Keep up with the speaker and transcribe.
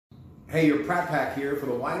Hey, your Pratte Pack here for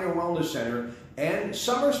the Weiner Wellness Center and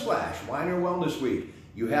Summer Splash Weiner Wellness Week.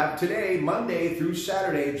 You have today, Monday through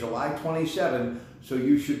Saturday, July 27, so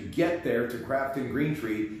you should get there to Craft and Green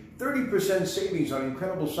Tree. 30% savings on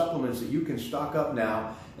incredible supplements that you can stock up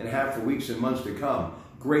now and have for weeks and months to come.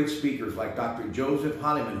 Great speakers like Dr. Joseph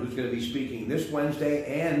Hahnemann, who's going to be speaking this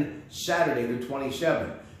Wednesday and Saturday the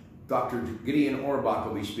 27th. Dr. Gideon Orbach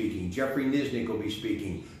will be speaking. Jeffrey Nisnik will be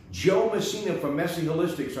speaking. Joe Messina from Messy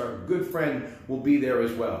Holistics, our good friend, will be there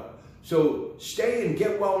as well. So stay and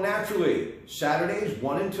get well naturally. Saturdays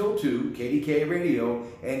 1 until 2, KDK Radio,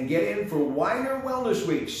 and get in for Weiner Wellness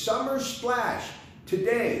Week, Summer Splash,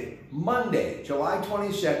 today, Monday, July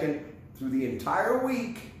 22nd, through the entire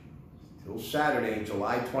week, till Saturday,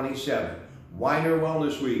 July 27th. Weiner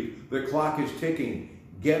Wellness Week. The clock is ticking.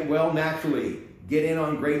 Get well naturally. Get in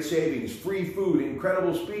on great savings, free food,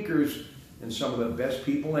 incredible speakers, and some of the best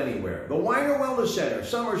people anywhere. The Weiner Wellness Center,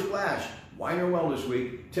 Summer Splash, Weiner Wellness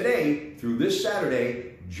Week, today through this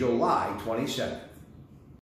Saturday, July 27th.